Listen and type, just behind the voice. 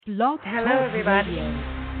Blog Hello, Talk everybody. Radio.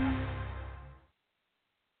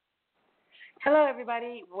 Hello,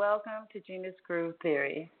 everybody. Welcome to Gina's Groove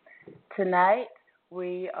Theory. Tonight,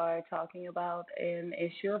 we are talking about an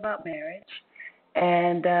issue about marriage,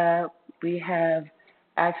 and we have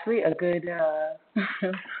actually a good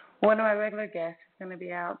one of my regular guests is going to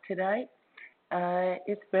be out tonight.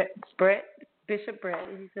 It's Brett, Bishop Brett.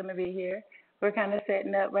 He's going to be here. We're kind of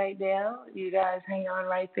setting up right now. You guys hang on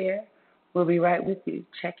right there. We'll be right with you.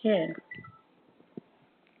 Check in.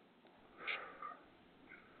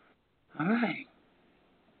 All right.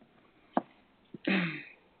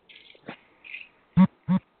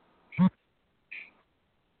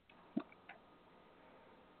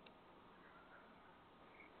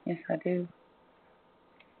 Yes, I do.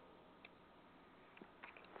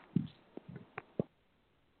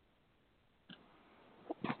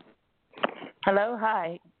 Hello,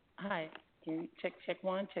 hi. Hi. Can you check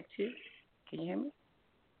one, check two? Can you hear me?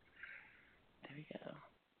 There we go.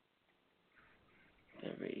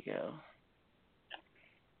 There we go.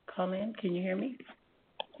 Call in, can you hear me?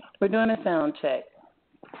 We're doing a sound check.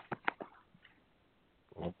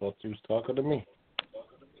 I thought you was talking to me.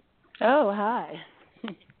 Oh, hi.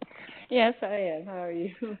 Yes, I am. How are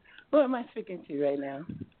you? Who am I speaking to right now?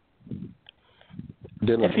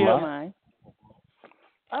 Dennis If you don't mind.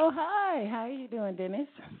 Oh, hi. How are you doing, Dennis?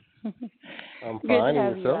 I'm Good fine. to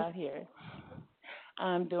have And you yourself? out here.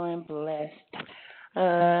 I'm doing blessed.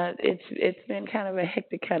 It's been kind of a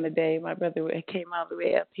hectic kind of day. My brother came all the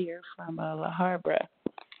way up here from La Habra,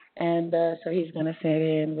 and so he's going to sit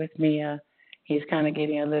in with me. He's kind of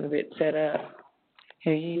getting a little bit set up.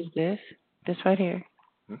 Here, use this right here.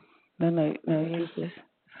 No, use this.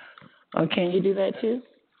 Oh, can you do that too?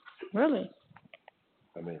 Really?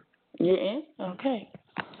 I mean, You're in? Okay.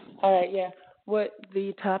 All right, yeah. What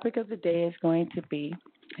the topic of the day is going to be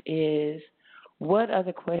is what are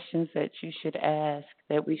the questions that you should ask,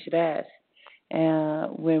 that we should ask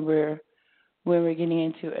when we're getting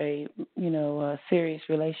into a serious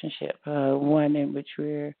relationship, one in which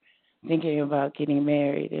we're thinking about getting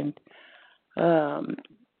married, and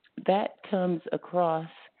that comes across.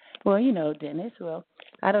 Well, Dennis. Well,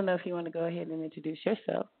 I don't know if you want to go ahead and introduce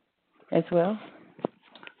yourself as well,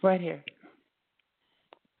 right here.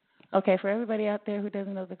 Okay, for everybody out there who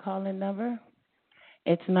doesn't know the call-in number,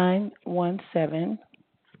 it's 917-889-2650.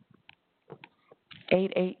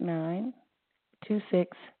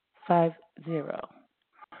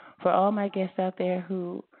 For all my guests out there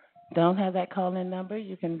who don't have that call-in number,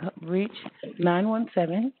 you can reach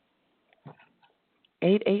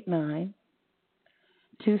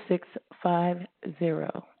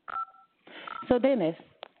 917-889-2650. So, Dennis,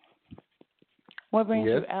 what brings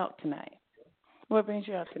yes. you out tonight? What brings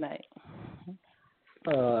you out tonight?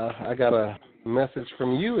 I got a message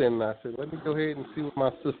from you, and I said, let me go ahead and see what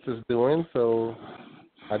my sister's doing. So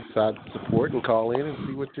I decided to support and call in and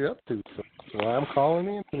see what you're up to. So that's why I'm calling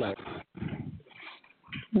in tonight.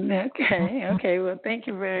 Okay. Well, thank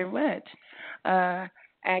you very much.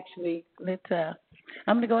 Actually, I'm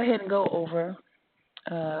going to go ahead and go over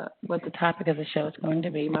what the topic of the show is going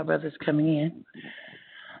to be. My brother's coming in.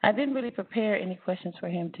 I didn't really prepare any questions for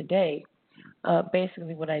him today.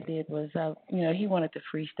 Basically, what I did was, he wanted to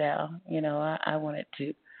freestyle. I wanted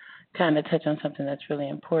to kind of touch on something that's really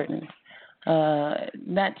important.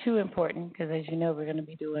 Not too important, because as you know, we're going to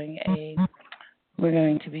be doing a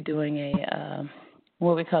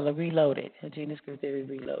what we call a reloaded, a Genius Group Theory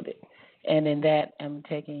reloaded. And in that, I'm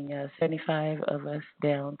taking 75 of us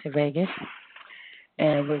down to Vegas,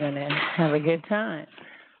 and we're going to have a good time.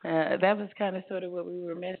 That was kind of sort of what we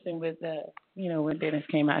were messing with, when Dennis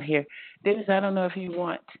came out here. Dennis, I don't know if you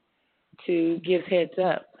want to give heads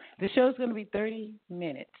up. The show's going to be 30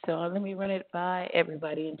 minutes, so let me run it by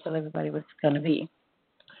everybody and tell everybody what it's going to be.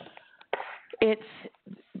 It's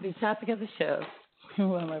the topic of the show.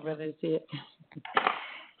 Well, my brother is here.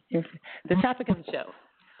 The topic of the show.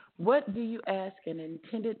 What do you ask an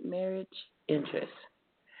intended marriage interest?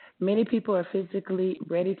 Many people are physically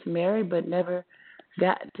ready to marry but never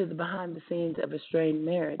got to the behind the scenes of a strained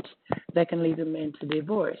marriage that can lead them into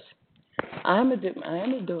divorce. I am a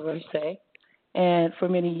divorcee, and for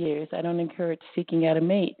many years I don't encourage seeking out a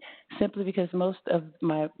mate simply because most of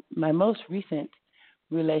my most recent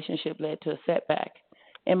relationship led to a setback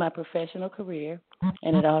in my professional career,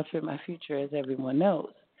 and it altered my future, as everyone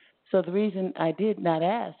knows. So the reason I did not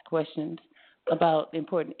ask questions about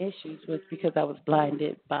important issues was because I was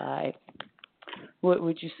blinded by, what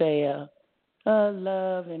would you say,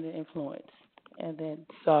 love and influence, and then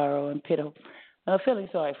sorrow and pity, feeling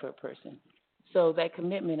sorry for a person. So that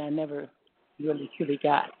commitment I never really truly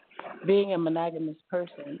got. Being a monogamous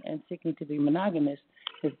person and seeking to be monogamous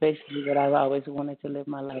is basically what I've always wanted to live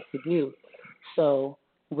my life to do. So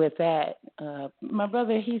with that, my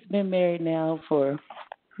brother, he's been married now for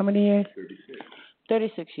how many years?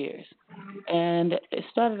 36 years. And it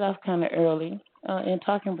started off kind of early. In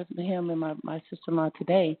talking with him and my sister-in-law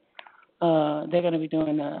today, they're going to be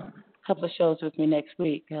doing a couple of shows with me next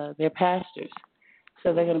week. They're pastors.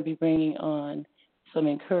 So they're going to be bringing on some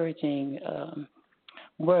encouraging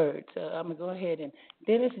words. I'm going to go ahead and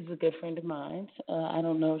Dennis is a good friend of mine. I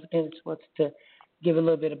don't know if Dennis wants to give a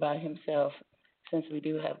little bit about himself since we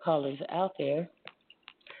do have callers out there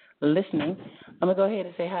listening. I'm going to go ahead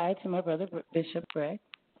and say hi to my brother, Bishop Bragg.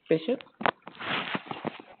 Bishop?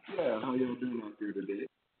 Yeah, how y'all doing out there today?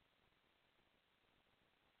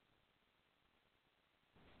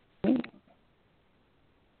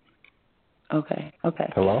 Okay.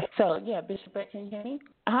 Hello? So, yeah, Bishop Brett, can you hear me?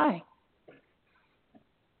 Hi.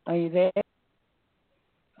 Are you there?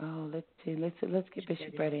 Oh, let's see. Let's get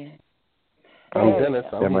Bishop Brett in. I'm Dennis.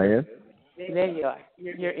 Am I in? There you are.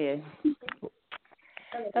 You're in.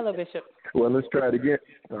 Hello, Bishop. Well, let's try it again.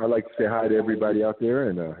 I'd like to say hi to everybody out there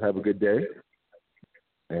and have a good day.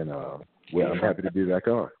 And, I'm happy to be back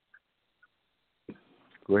on.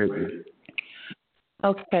 Go ahead, Dee.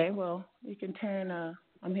 Okay, well, you can turn,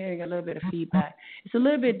 I'm hearing a little bit of feedback. It's a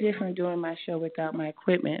little bit different doing my show without my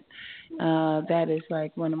equipment. That is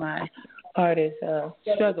like one of my hardest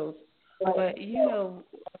struggles. But,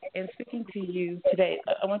 in speaking to you today,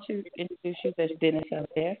 I want to introduce you. There's Dennis out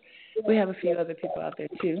there. We have a few other people out there,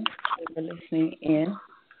 too, that are listening in.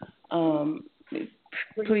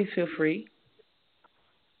 Please feel free.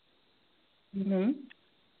 Mm-hmm.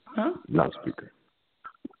 Huh? Loudspeaker.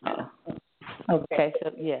 Oh. Okay,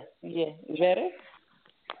 so better.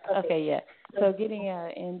 Okay, yeah. So getting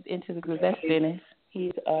into the group, that's Dennis.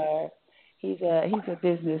 He's a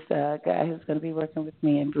business guy who's going to be working with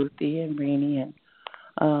me and Ruthie and Renee,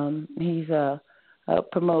 and he's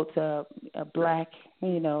promotes a black,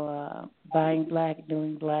 buying black,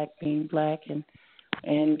 doing black, being black,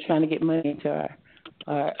 and trying to get money into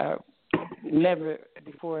our never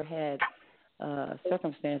before had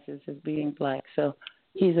circumstances of being black. So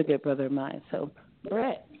he's a good brother of mine. So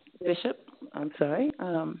Brett, Bishop, I'm sorry.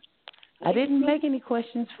 I didn't make any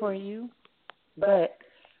questions for you, but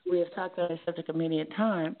we have talked on this subject a many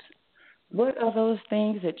times. What are those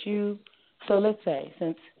things that so let's say,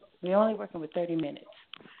 since we're only working with 30 minutes,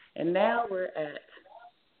 and now we're at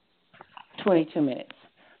 22 minutes,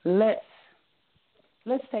 let's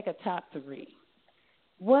take a top three.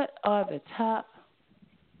 What are the top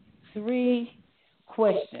three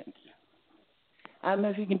questions? I don't know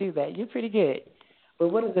if you can do that. You're pretty good.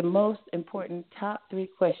 But what are the most important top three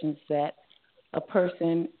questions that a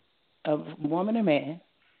person, a woman or man,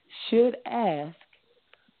 should ask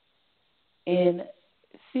in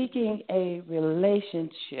seeking a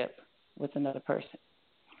relationship with another person?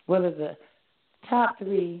 What are the top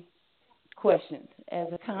three questions? As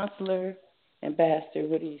a counselor, ambassador,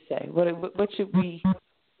 what do you say? What should we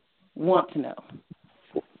want to know?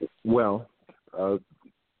 Well,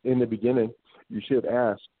 in the beginning, you should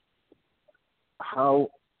ask how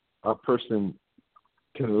a person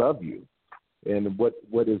can love you, and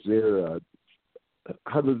what is their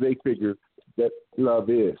how do they figure that love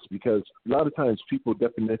is? Because a lot of times people's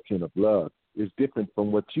definition of love is different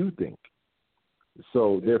from what you think.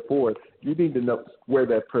 So therefore, you need to know where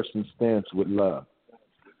that person stands with love,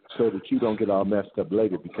 so that you don't get all messed up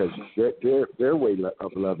later, because their way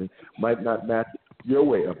of loving might not match your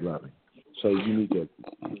way of loving. So you need to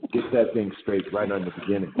get that thing straight right on the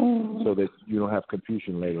beginning, so that you don't have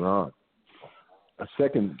confusion later on. The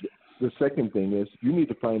second thing is you need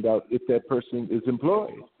to find out if that person is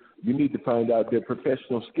employed. You need to find out their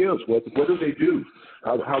professional skills. What do they do?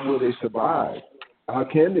 How will they survive? How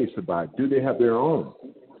can they survive? Do they have their own?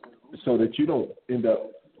 So that you don't end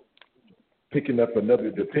up picking up another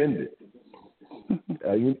dependent.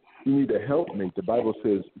 You need a helpmate. The Bible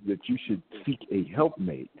says that you should seek a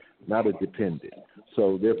helpmate, not a dependent.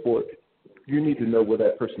 So therefore, you need to know where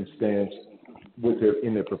that person stands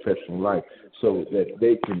in their professional life, so that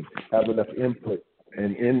they can have enough input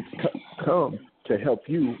and income to help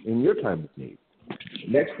you in your time of need.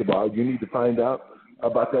 Next of all, you need to find out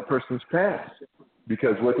about that person's past,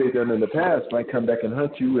 because what they've done in the past might come back and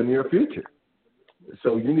hunt you in your future.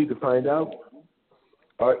 So you need to find out,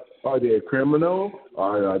 are they a criminal?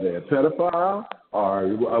 Are they a pedophile? Or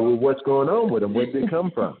what's going on with them? Where did they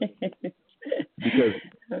come from? Because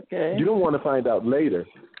you don't want to find out later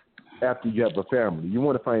after you have a family. You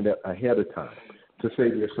want to find out ahead of time to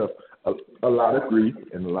save yourself a lot of grief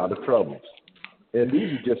and a lot of troubles. And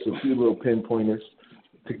these are just a few little pinpointers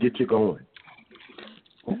to get you going.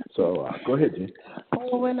 So go ahead, Jen.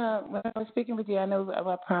 when I was speaking with you, I know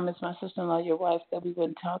I promised my sister-in-law, your wife, that we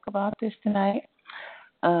wouldn't talk about this tonight.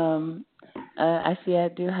 Um, I see I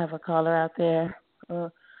do have a caller out there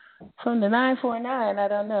from the 949. I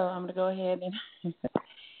don't know. I'm going to go ahead and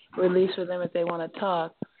release for them if they want to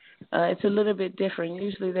talk. It's a little bit different.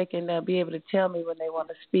 Usually they can be able to tell me when they want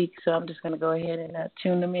to speak, so I'm just going to go ahead and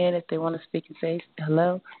tune them in if they want to speak and say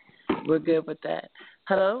hello. We're good with that.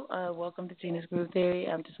 Hello, welcome to Gina's Groove Theory.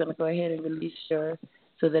 I'm just going to go ahead and release so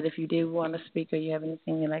that if you do want to speak or you have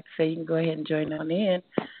anything you'd like to say, you can go ahead and join on in,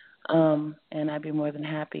 and I'd be more than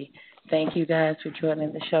happy. Thank you guys for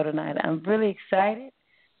joining the show tonight. I'm really excited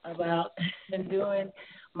about doing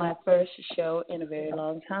my first show in a very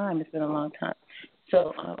long time. It's been a long time.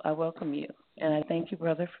 So I welcome you, and I thank you,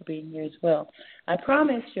 brother, for being here as well. I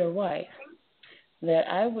promised your wife that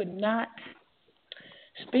I would not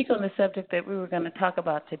speak on the subject that we were going to talk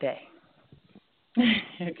about today.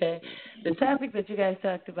 Okay? The topic that you guys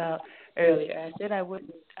talked about earlier, I said I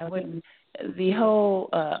wouldn't, the whole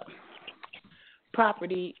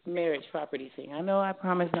marriage property thing. I know I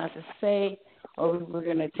promised not to say, or we're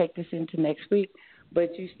going to take this into next week,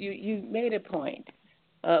 but you made a point.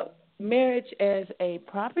 Marriage as a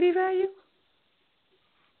property value?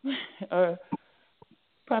 Or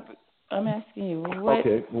I'm asking you. What?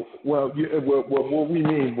 Okay. Well, what we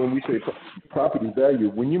mean when we say property value,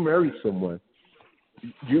 when you marry someone,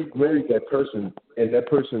 you marry that person, and that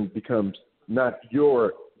person becomes not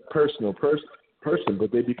your personal person,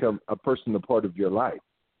 but they become a personal part of your life.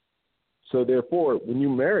 So therefore, when you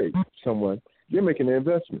marry someone, you're making an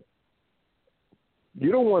investment.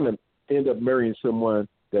 You don't want to end up marrying someone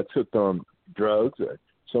that's hooked on drugs or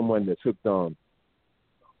someone that's hooked on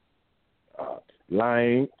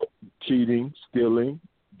lying, cheating, stealing,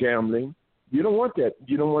 gambling. You don't want that.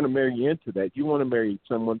 You don't want to marry into that. You want to marry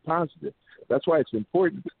someone positive. That's why it's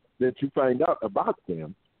important that you find out about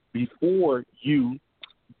them before you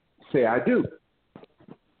say, I do.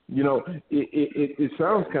 You know, it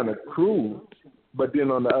sounds kind of cruel, but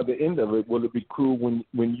then on the other end of it, will it be cruel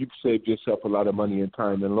when you've saved yourself a lot of money and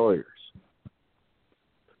time and lawyers?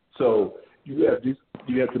 So you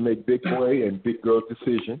have to make big boy and big girl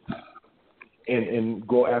decisions and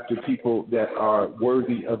go after people that are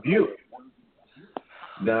worthy of you.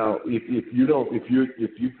 Now, if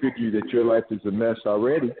you figure that your life is a mess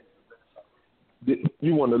already,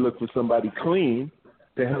 you want to look for somebody clean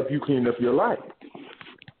to help you clean up your life.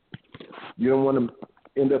 You don't want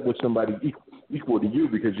to end up with somebody equal to you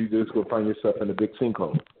because you're just going to find yourself in a big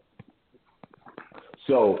sinkhole.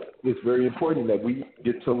 So it's very important that we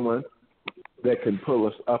get someone that can pull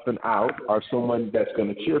us up and out, or someone that's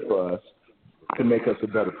going to cheer for us to make us a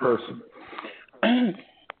better person.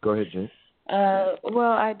 Go ahead, Jen.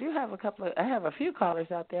 Well, I have a few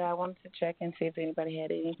callers out there. I wanted to check and see if anybody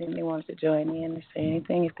had anything they wanted to join in or say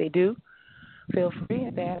anything. If they do, feel free.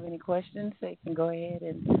 If they have any questions, they can go ahead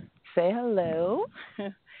and say hello.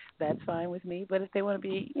 That's fine with me. But if they want to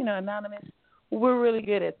be, anonymous, we're really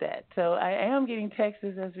good at that. So I am getting texts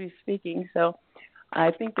as we're speaking. So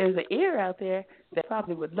I think there's an ear out there that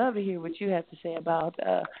probably would love to hear what you have to say about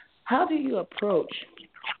how do you approach.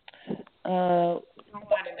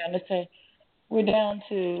 Let's say we're down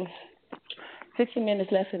to 60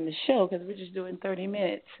 minutes left in the show because we're just doing 30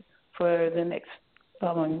 minutes for the next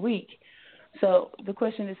following week. So the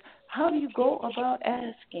question is, how do you go about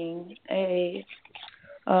asking a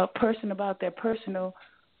person about their personal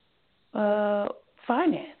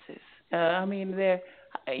finances? They're,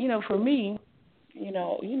 for me,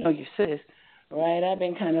 your sis, right? I've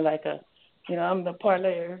been kind of like I'm the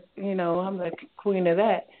parlayer, I'm the queen of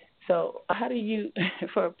that. So how do you,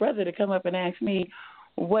 for a brother to come up and ask me,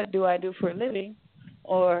 what do I do for a living,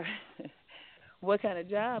 or what kind of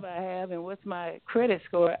job I have and what's my credit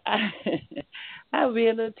score, I would be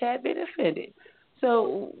a little tad bit offended.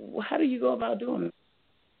 So how do you go about doing it?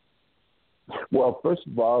 Well, first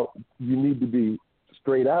of all, you need to be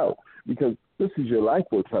straight out, because this is your life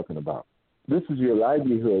we're talking about. This is your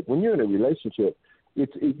livelihood. When you're in a relationship,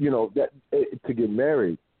 to get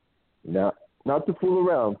married, now, not to fool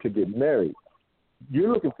around, to get married,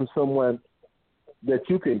 you're looking for someone that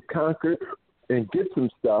you can conquer and get some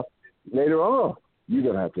stuff later on. You're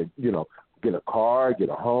going to have to, get a car, get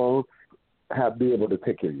a home, be able to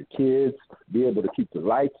take care of your kids, be able to keep the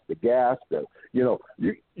lights, the gas, you're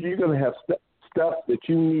going to have stuff that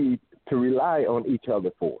you need to rely on each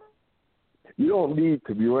other for. You don't need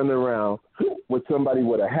to be running around with somebody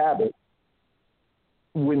with a habit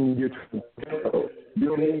when you're you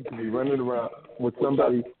don't need to be running around with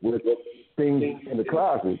somebody with things in the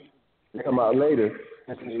closet and come out later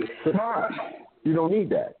and say, you don't need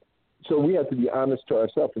that. So we have to be honest to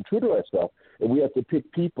ourselves and true to ourselves, and we have to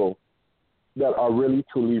pick people that are really,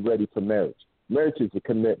 truly ready for marriage. Marriage is a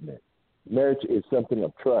commitment. Marriage is something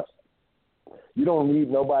of trust. You don't need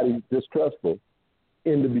nobody distrustful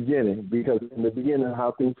in the beginning, because in the beginning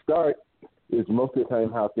how things start is most of the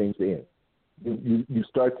time how things end. You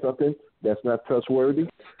start something that's not trustworthy,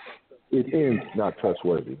 it ends not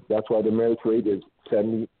trustworthy. That's why the marriage rate is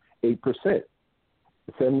 78%.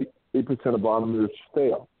 78% of all marriages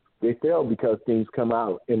fail. They fail because things come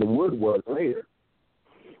out in the woodwork later.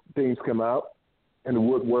 Things come out in the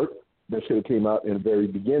woodwork that should have came out in the very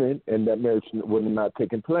beginning, and that marriage would have not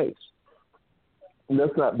taken place.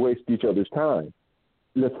 Let's not waste each other's time.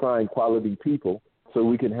 Let's find quality people so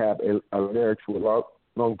we can have a marriage with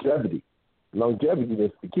longevity. Longevity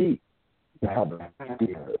is the key to have a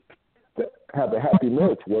happy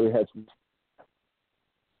marriage where it has.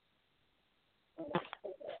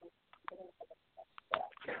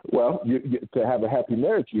 Well, to have a happy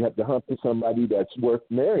marriage, you have to hunt for somebody that's worth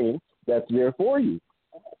marrying, that's there for you.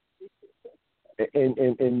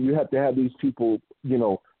 And you have to have these people,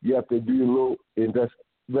 you have to do a little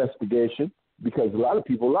investigation, because a lot of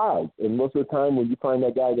people lie. And most of the time when you find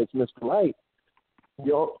that guy that's Mr. Right,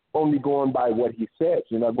 you're only going by what he says.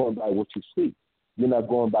 You're not going by what you see. You're not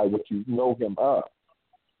going by what you know him of.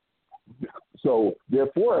 So,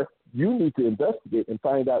 therefore, you need to investigate and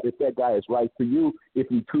find out if that guy is right for you, if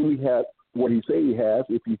he truly has what he say he has,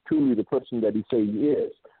 if he's truly the person that he say he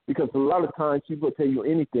is. Because a lot of times people tell you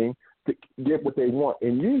anything to get what they want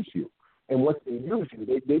and use you. And once they use you,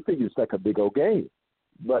 they figure it's like a big old game.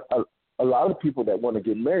 But a lot of people that want to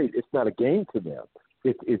get married, it's not a game to them.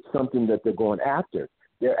 It's something that they're going after.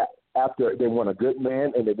 They want a good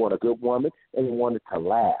man, and they want a good woman, and they want it to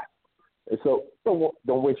last. And so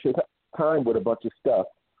don't waste your time with a bunch of stuff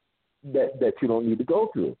that you don't need to go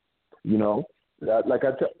through. Like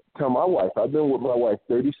I tell my wife, I've been with my wife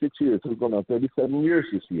 36 years. We're going on 37 years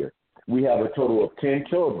this year. We have a total of 10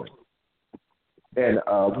 children. And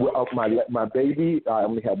my baby, I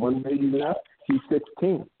only have one baby left. She's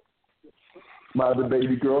 16. My other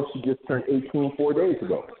baby girl, she just turned 18 4 days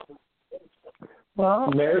ago. Well,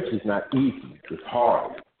 marriage is not easy. It's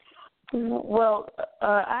hard. Well,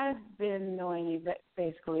 I've been knowing you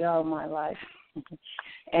basically all my life.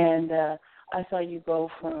 And I saw you go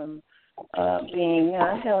from being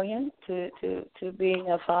a hellion to being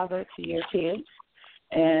a father to your kids,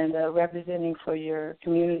 and representing for your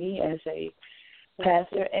community as a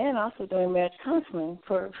pastor, and also doing marriage counseling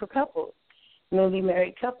for couples, newly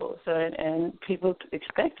married couples, and people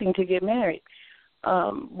expecting to get married.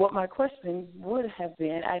 What my question would have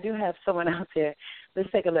been, I do have someone out there.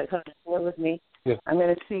 Let's take a look. Bear with me. Yeah. I'm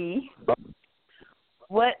going to see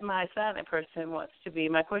what my silent person wants to be.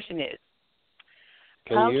 My question is,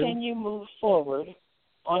 how can you move forward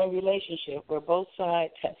on a relationship where both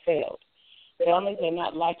sides have failed? Not only they're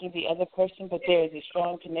not liking the other person, but there is a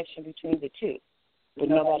strong connection between the two, but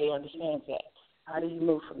nobody understands that. How do you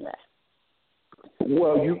move from that?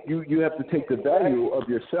 Well, you have to take the value of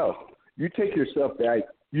yourself. You take yourself back.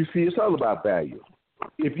 You see, it's all about value.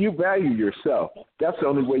 If you value yourself, that's the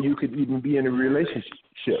only way you could even be in a relationship.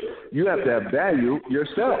 You have to have value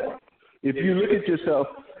yourself. If you look at yourself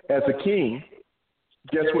as a king,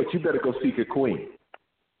 guess what? You better go seek a queen.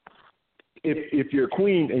 If you're a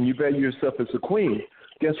queen and you value yourself as a queen,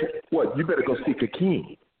 guess what? You better go seek a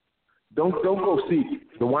king. Don't go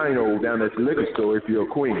seek the wino down at the liquor store if you're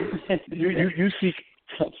a queen. You seek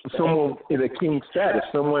someone in a king status,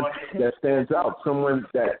 someone that stands out, someone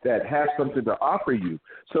that has something to offer you,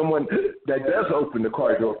 someone that does open the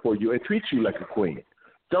car door for you and treats you like a queen.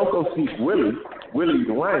 Don't go seek Willie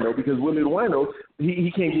the wino, because Willie the wino,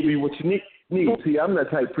 he can't give you what you need. See, I'm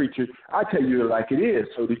that type of preacher. I tell you like it is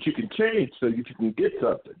so that you can change, so that you can get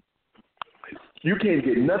something. You can't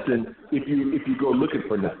get nothing if you go looking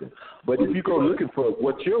for nothing. But if you go looking for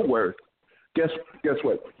what you're worth, guess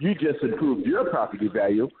what? You just improved your property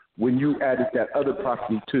value when you added that other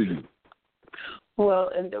property to you. Well,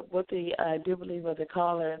 and what I do believe what the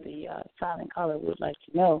silent caller would like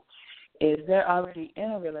to know is they're already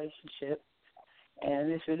in a relationship,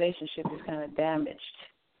 and this relationship is kind of damaged.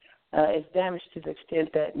 It's damaged to the extent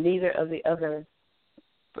that neither of the other,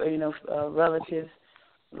 relatives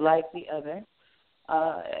like the other.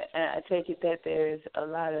 And I take it that there's a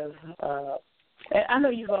lot of, and I know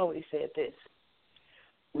you've always said this,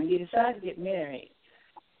 when you decide to get married,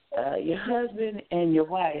 your husband and your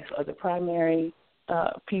wife are the primary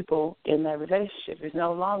people in that relationship. It's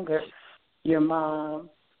no longer your mom,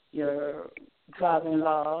 your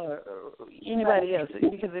father-in-law, or anybody else,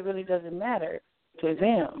 because it really doesn't matter to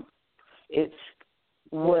them. It's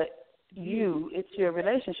what you, it's your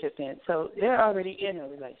relationship then. So they're already in a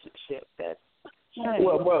relationship. That's right.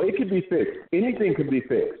 Well, it can be fixed. Anything can be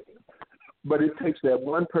fixed. But it takes that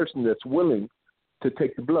one person that's willing to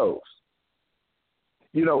take the blows.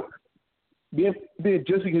 You know, just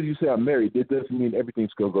because you say I'm married, it doesn't mean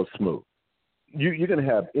everything's going to go smooth. You're going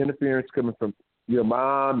to have interference coming from your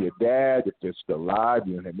mom, your dad, if they're still alive.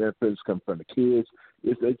 You're going to have interference coming from the kids.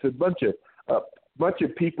 It's a bunch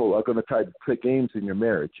of people are going to try to play games in your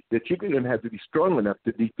marriage that you're going to have to be strong enough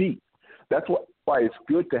to defeat. That's why it's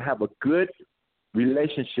good to have a good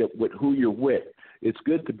relationship with who you're with. It's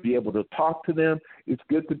good to be able to talk to them. It's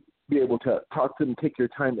good to be able to talk to them, take your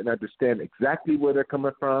time and understand exactly where they're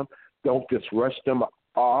coming from. Don't just rush them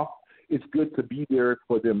off. It's good to be there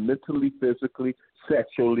for them mentally, physically,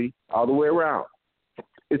 sexually, all the way around.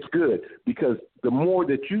 It's good because the more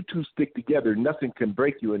that you two stick together, nothing can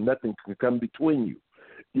break you and nothing can come between you.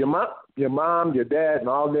 Your mom, your dad, and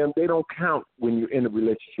all them, they don't count when you're in a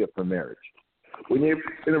relationship for marriage. When you're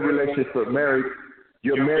in a relationship for marriage,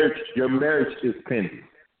 your marriage is pending.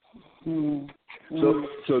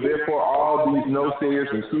 So therefore, all these no-sayers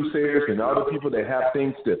and soothsayers and all the people that have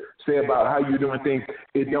things to say about how you're doing things,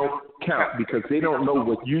 it don't count because they don't know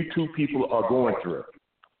what you two people are going through.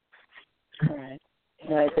 Right.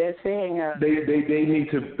 Right. They're saying they need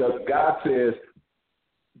to. God says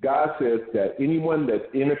that anyone that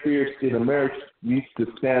interferes in a marriage needs to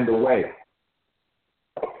stand away.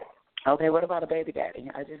 Okay, what about a baby daddy?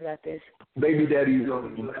 I just got this. Baby daddy,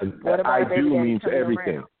 I do means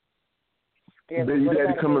everything. Yeah, baby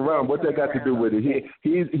daddy coming around, what that got to do with it?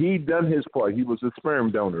 He done his part. He was a sperm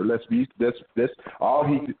donor. That's all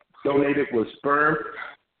he donated was sperm,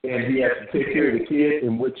 and he has to take care of the kid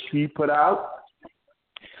in which he put out.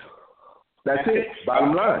 That's it.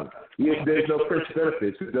 Bottom line. There's no first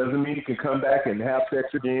benefits. It doesn't mean he can come back and have sex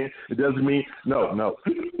again. It doesn't mean no.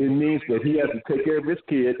 It means that he has to take care of his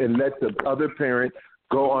kid and let the other parent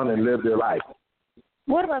go on and live their life.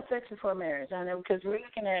 What about sex before marriage? I know because we're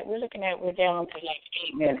down to like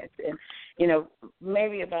 8 minutes, and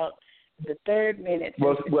maybe about the third minute.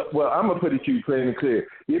 Well, I'm gonna put it to you plain and clear.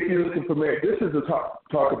 If you're looking for marriage, this is a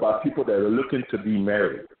talk about people that are looking to be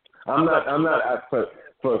married. I'm not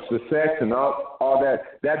for sex and all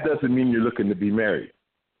that. That doesn't mean you're looking to be married.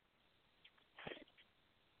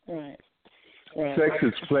 Right. Sex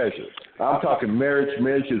is pleasure. I'm talking marriage.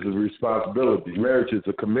 Marriage is a responsibility. Marriage is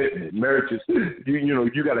a commitment. Marriage is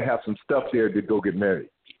you got to have some stuff there to go get married.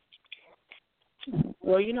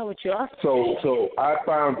 Well, you know what you are. So I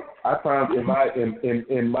found in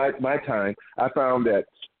my time I found that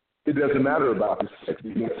it doesn't matter about the sex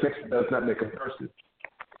because sex does not make a person.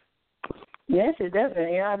 Yes, it doesn't.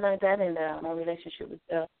 I learned that in my relationship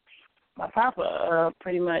with my papa.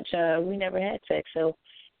 Pretty much, we never had sex. So,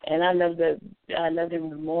 and I loved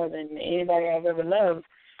him more than anybody I've ever loved,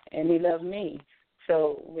 and he loved me.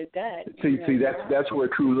 So with that, see, that's where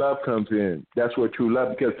true love comes in. That's where true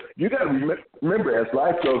love, because you got to remember as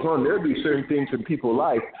life goes on, there'll be certain things in people's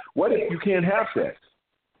life. What if you can't have sex?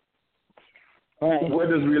 Right. Where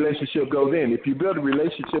does the relationship go then? If you build a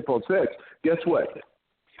relationship on sex, guess what?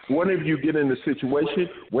 One of you get in a situation,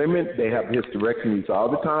 women, they have hysterectomies all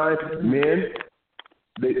the time. Men,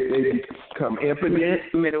 they become impotent.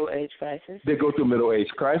 Middle-age crisis. They go through middle-age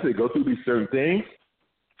crisis. They go through these certain things.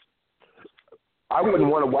 I wouldn't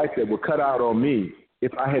want a wife that would cut out on me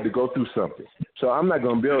if I had to go through something. So I'm not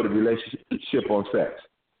going to build a relationship on sex.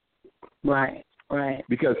 Right.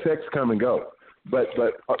 Because sex come and go. But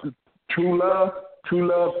true love,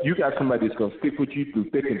 you got somebody that's going to stick with you through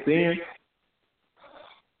thick and thin.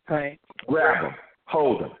 Right. Grab them.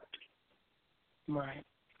 Hold them. Right.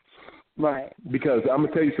 Because I'm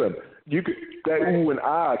gonna tell you something. That ooh and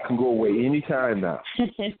ah can go away anytime now.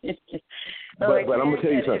 but I'm gonna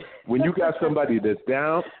tell you something. When you got somebody that's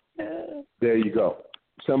down, there you go.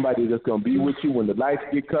 Somebody that's gonna be with you when the lights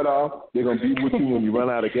get cut off. They're gonna be with you when you run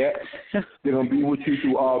out of gas. They're gonna be with you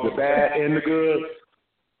through all the bad and the good.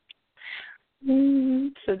 Mm-hmm.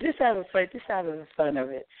 So just having the fun of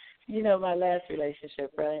it. My last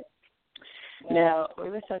relationship, right? Now,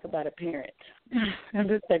 let's talk about appearance.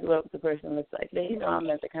 Let's talk about what the person looks like. I'm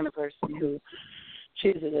not the kind of person who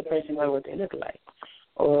chooses a person by what they look like.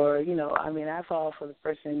 Or, I fall for the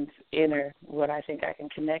person's inner, what I think I can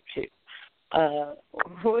connect to.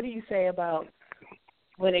 What do you say about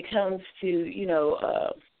when it comes to,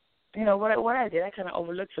 what I did? I kind of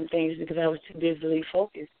overlooked some things because I was too busily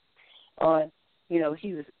focused on, he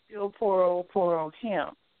was still poor old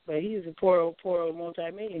him. But he was a poor old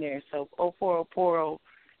multimillionaire. So poor old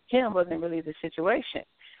him wasn't really the situation.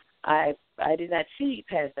 I did not see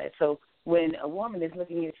past that. So when a woman is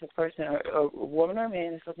looking at a person, or a woman or a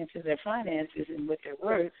man is looking to their finances and what they're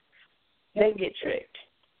worth, they get tricked.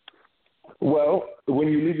 Well, when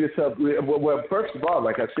you leave yourself, well, first of all,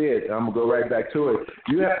 like I said, I'm going to go right back to it.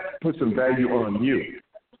 You have to put some value on you.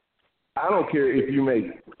 I don't care if you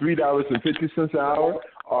make $3.50 an hour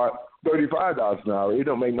or $35 an hour. It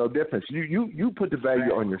don't make no difference. You put the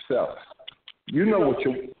value on yourself. You know what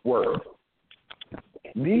you're worth.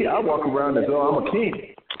 Me, I walk around as though I'm a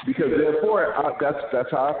king because therefore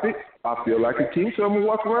that's how I feel. I feel like a king, so I'm going to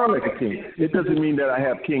walk around like a king. It doesn't mean that I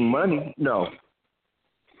have king money. No.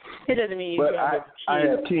 It doesn't mean you but I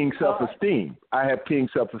have king self-esteem. I have king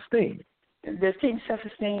self-esteem. Does king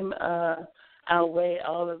self-esteem outweigh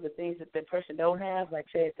all of the things that the person don't have? Like,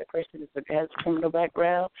 say, if the person has a criminal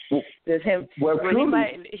background, does him? Well,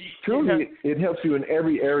 truly, it helps you in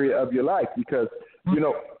every area of your life because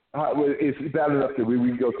it's bad enough that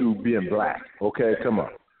we go through being black. Okay, come on.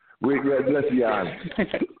 Let's be honest.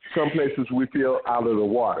 Some places we feel out of the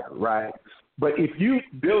water, right? But if you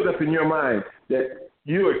build up in your mind that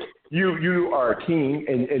you are a king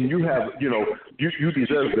and you have, you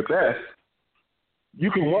deserve the best,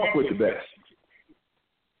 you can walk with the best.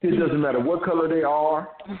 It doesn't matter what color they are.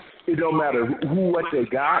 It don't matter what they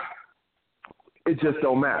got. It just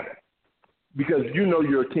don't matter. Because you know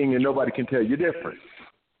you're a king and nobody can tell you different.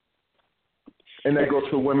 And that goes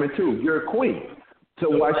for women too. You're a queen. So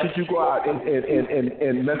why should you go out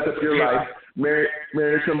and mess up your life,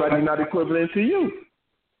 marry somebody not equivalent to you?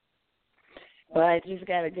 Well, I just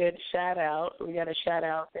got a good shout out. We got a shout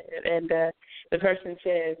out, and the person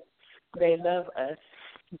says they love us.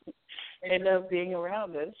 They love being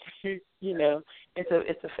around us.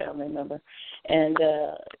 It's a family member, and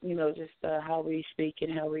just how we speak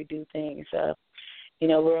and how we do things.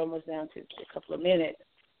 We're almost down to a couple of minutes,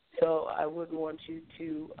 so I would want you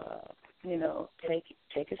to,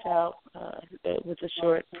 take us out with a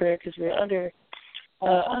short prayer because we're under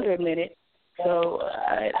a minute. So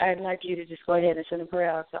I'd like you to just go ahead and send a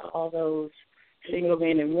prayer out to all those single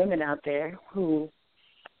men and women out there who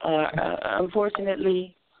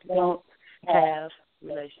unfortunately don't have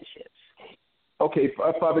relationships. Okay,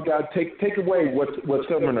 Father God, take away what's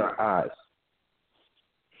covering our eyes.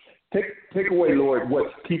 Take away, Lord,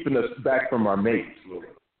 what's keeping us back from our mates, Lord.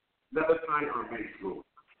 Let us find our mates, Lord.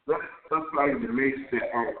 Let us find the mates that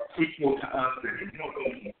are equal to us and you don't go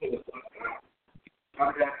and pull us up.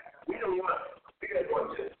 Father God, we don't want to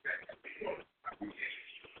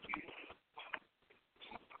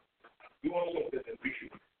we want something that we can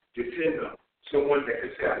depend on. Someone that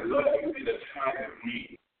can say, I love you in a time of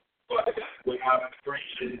need. But without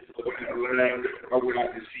preaching, or without lying, or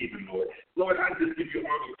without deceiving, Lord. Lord, I just give you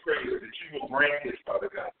all the praise that you will grant this, Father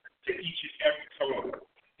God, to each and every tongue,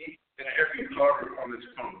 and every heart on this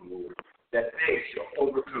tongue, Lord, that they shall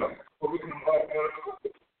overcome. Overcome all other.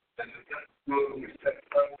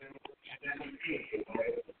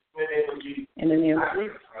 In the name of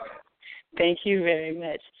Jesus. Thank you very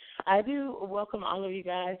much. I do welcome all of you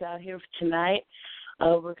guys out here tonight.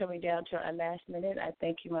 We're coming down to our last minute. I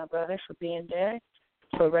thank you, my brother, for being there,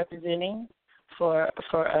 for representing for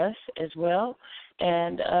us as well.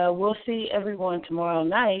 And we'll see everyone tomorrow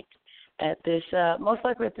night at this, most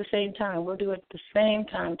likely at the same time. We'll do it at the same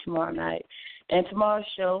time tomorrow night. And tomorrow's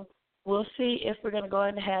show, we'll see if we're going to go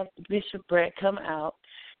ahead and have Bishop Brett come out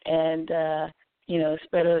and,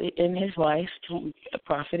 especially and his wife,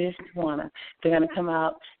 Prophetess Tawana. They're going to come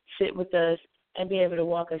out, sit with us, and be able to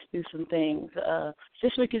walk us through some things.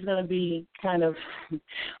 This week is going to be kind of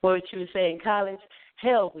what you would say in college,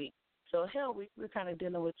 Hell Week. So Hell Week, we're kind of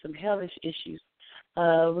dealing with some hellish issues.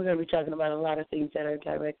 We're going to be talking about a lot of things that are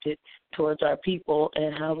directed towards our people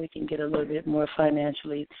and how we can get a little bit more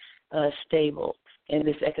financially stable in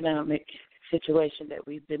this economic situation that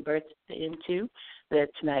we've been birthed into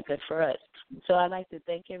that's not good for us. So I'd like to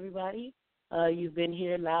thank everybody. You've been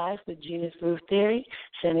here live with Gina's Roof Theory,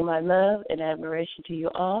 sending my love and admiration to you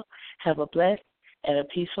all. Have a blessed and a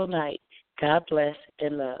peaceful night. God bless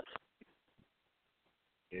and love.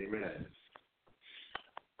 Amen.